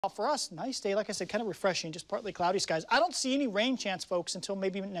For us, nice day, like I said, kind of refreshing, just partly cloudy skies. I don't see any rain chance, folks, until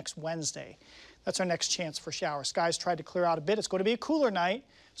maybe next Wednesday. That's our next chance for showers. Skies tried to clear out a bit. It's going to be a cooler night.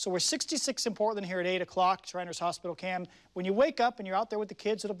 So we're 66 in Portland here at 8 o'clock, Shriners Hospital Cam. When you wake up and you're out there with the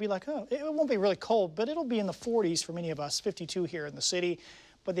kids, it'll be like, oh, it won't be really cold, but it'll be in the 40s for many of us, 52 here in the city.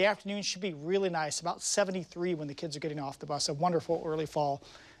 But the afternoon should be really nice, about 73 when the kids are getting off the bus. A wonderful early fall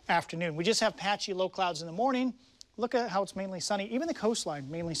afternoon. We just have patchy low clouds in the morning. Look at how it's mainly sunny. Even the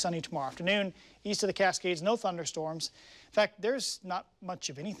coastline, mainly sunny tomorrow afternoon. East of the Cascades, no thunderstorms. In fact, there's not much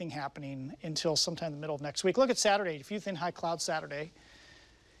of anything happening until sometime in the middle of next week. Look at Saturday, a few thin high clouds Saturday.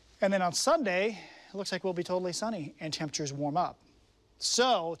 And then on Sunday, it looks like we'll be totally sunny and temperatures warm up.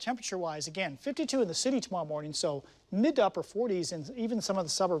 So temperature-wise, again, 52 in the city tomorrow morning, so mid to upper 40s, and even some of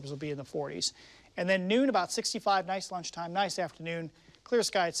the suburbs will be in the 40s. And then noon, about 65, nice lunchtime, nice afternoon, clear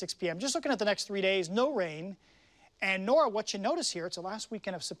sky at 6 p.m. Just looking at the next 3 days, no rain. And Nora, what you notice here, it's the last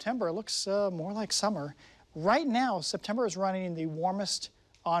weekend of September. It looks more like summer. Right now, September is running the warmest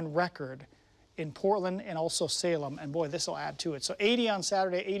on record in Portland and also Salem. And boy, this will add to it. So 80 on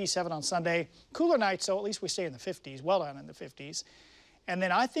Saturday, 87 on Sunday. Cooler night, so at least we stay in the 50s, well down in the 50s. And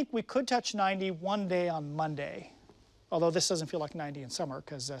then I think we could touch 90 one day on Monday. Although this doesn't feel like 90 in summer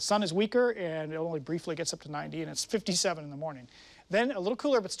because the sun is weaker and it only briefly gets up to 90 and it's 57 in the morning. Then a little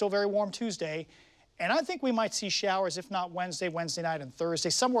cooler, but still very warm Tuesday. And I think we might see showers, if not Wednesday night, and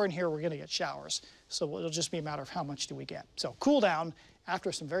Thursday. Somewhere in here, we're going to get showers. So it'll just be a matter of how much do we get. So cool down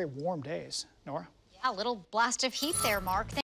after some very warm days. Nora? Yeah, a little blast of heat there, Mark.